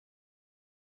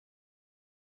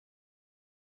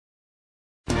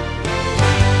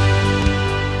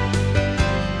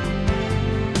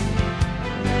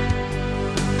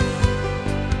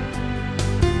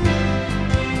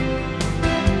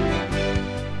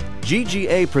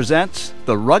GGA presents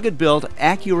the rugged-built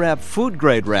Accuwrap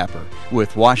food-grade wrapper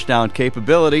with wash-down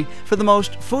capability for the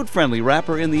most food-friendly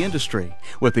wrapper in the industry,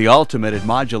 with the ultimate in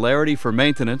modularity for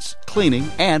maintenance, cleaning,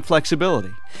 and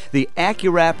flexibility. The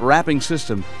Accuwrap wrapping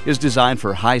system is designed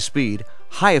for high speed,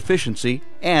 high efficiency,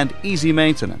 and easy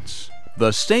maintenance.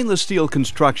 The stainless steel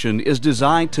construction is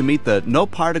designed to meet the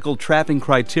no-particle trapping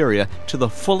criteria to the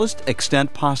fullest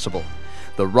extent possible.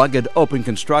 The rugged open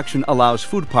construction allows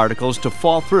food particles to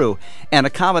fall through and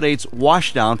accommodates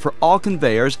washdown for all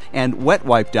conveyors and wet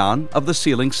wipe down of the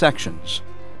sealing sections.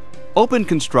 Open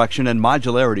construction and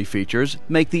modularity features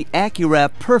make the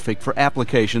Accuwrap perfect for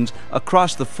applications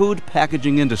across the food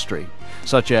packaging industry,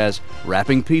 such as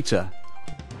wrapping pizza,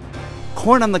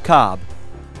 corn on the cob,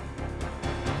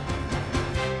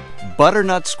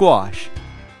 butternut squash,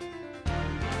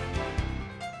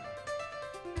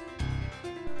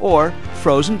 or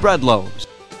frozen bread loaves.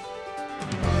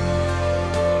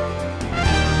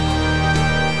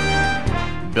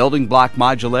 Building block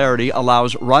modularity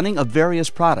allows running of various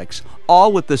products,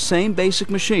 all with the same basic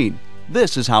machine.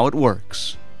 This is how it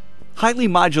works. Highly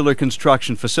modular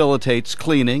construction facilitates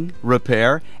cleaning,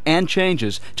 repair, and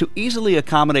changes to easily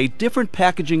accommodate different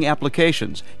packaging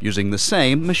applications using the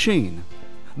same machine.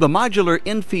 The modular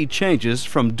in-feed changes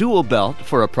from dual belt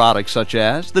for a product such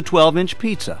as the 12-inch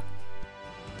pizza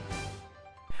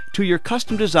to your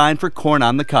custom design for corn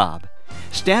on the cob.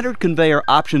 Standard conveyor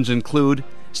options include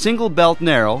single belt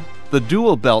narrow, the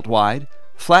dual belt wide,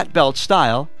 flat belt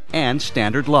style, and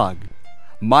standard lug.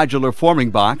 Modular forming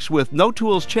box with no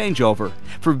tools changeover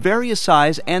for various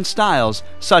size and styles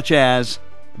such as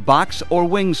box or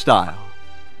wing style,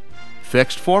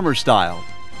 fixed former style,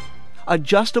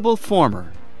 adjustable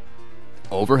former,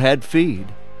 overhead feed,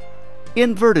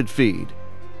 inverted feed,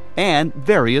 and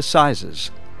various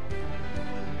sizes.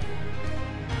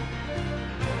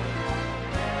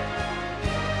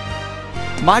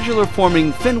 Modular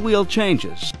forming fin wheel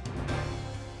changes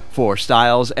for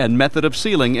styles and method of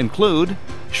sealing include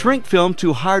shrink film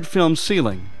to hard film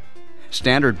sealing,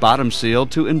 standard bottom seal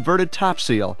to inverted top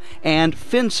seal, and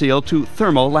fin seal to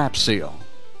thermo lap seal.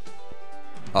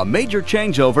 A major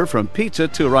changeover from pizza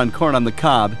to run corn on the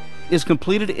cob is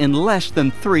completed in less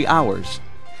than 3 hours.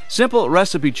 Simple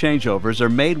recipe changeovers are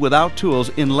made without tools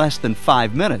in less than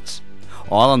 5 minutes.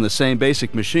 All on the same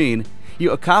basic machine,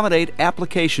 you accommodate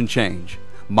application change,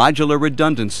 modular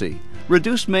redundancy,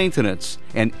 reduced maintenance,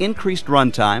 and increased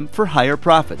runtime for higher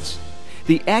profits.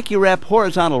 The Accuwrap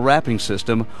horizontal wrapping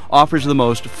system offers the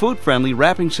most food-friendly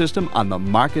wrapping system on the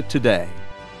market today.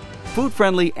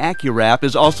 Food-friendly Accuwrap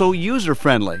is also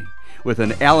user-friendly. With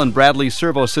an Allen Bradley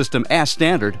servo system as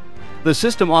standard, the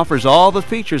system offers all the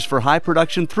features for high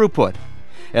production throughput,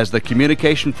 as the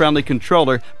communication-friendly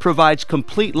controller provides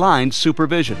complete line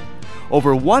supervision.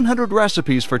 Over 100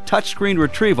 recipes for touchscreen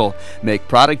retrieval make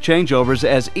product changeovers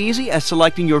as easy as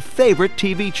selecting your favorite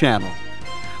TV channel.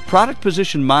 Product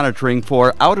position monitoring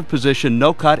for out-of-position,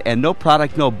 no-cut, and no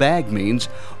product, no bag means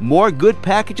more good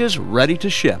packages ready to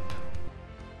ship.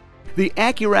 The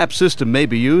Accuwrap system may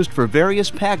be used for various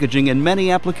packaging and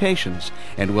many applications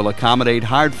and will accommodate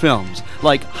hard films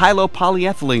like high-low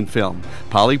polyethylene film,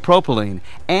 polypropylene,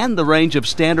 and the range of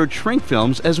standard shrink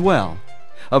films as well.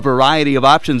 A variety of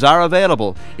options are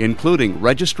available, including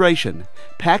registration,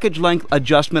 package length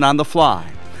adjustment on the fly,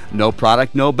 no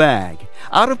product, no bag,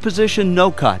 out of position,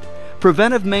 no cut,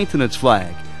 preventive maintenance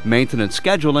flag, maintenance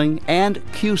scheduling, and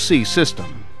QC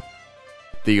system.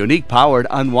 The unique powered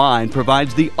unwind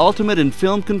provides the ultimate in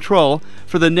film control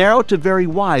for the narrow to very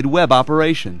wide web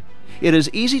operation. It is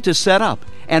easy to set up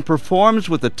and performs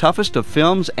with the toughest of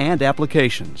films and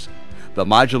applications. The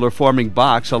modular forming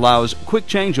box allows quick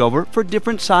changeover for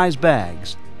different size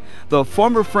bags. The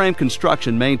former frame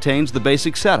construction maintains the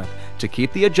basic setup to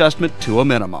keep the adjustment to a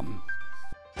minimum.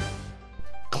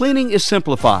 Cleaning is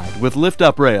simplified with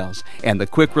lift-up rails and the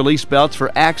quick release belts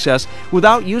for access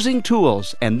without using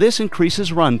tools, and this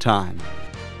increases runtime.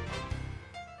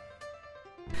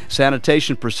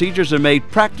 Sanitation procedures are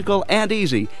made practical and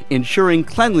easy, ensuring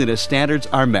cleanliness standards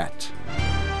are met.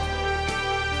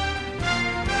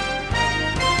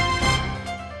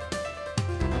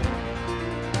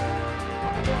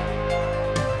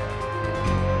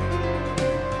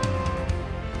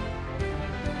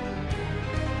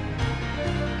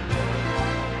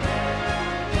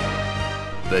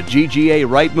 The GGA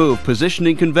Right Move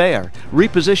positioning conveyor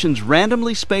repositions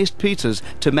randomly spaced pizzas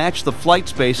to match the flight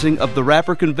spacing of the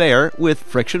wrapper conveyor with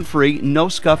friction-free,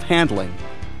 no-scuff handling.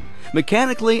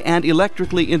 Mechanically and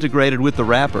electrically integrated with the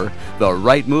wrapper, the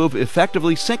Right Move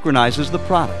effectively synchronizes the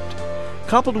product.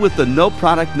 Coupled with the no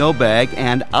product, no bag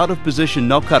and out-of-position,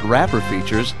 no-cut wrapper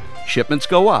features, shipments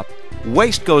go up,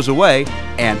 waste goes away,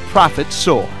 and profits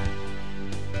soar.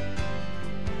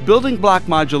 Building block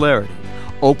modularity,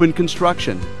 open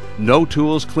construction, no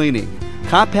tools cleaning,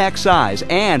 compact size,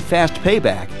 and fast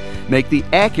payback make the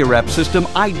Accuwrap system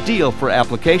ideal for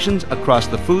applications across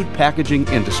the food packaging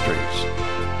industries.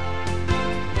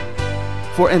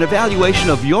 For an evaluation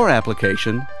of your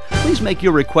application, please make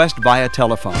your request via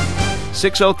telephone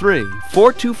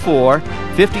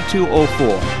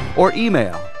 603-424-5204 or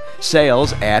email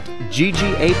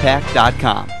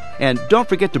sales@ggapac.com. And don't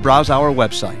forget to browse our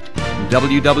website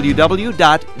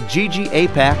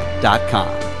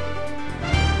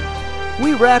www.ggapac.com.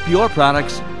 We wrap your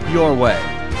products your way.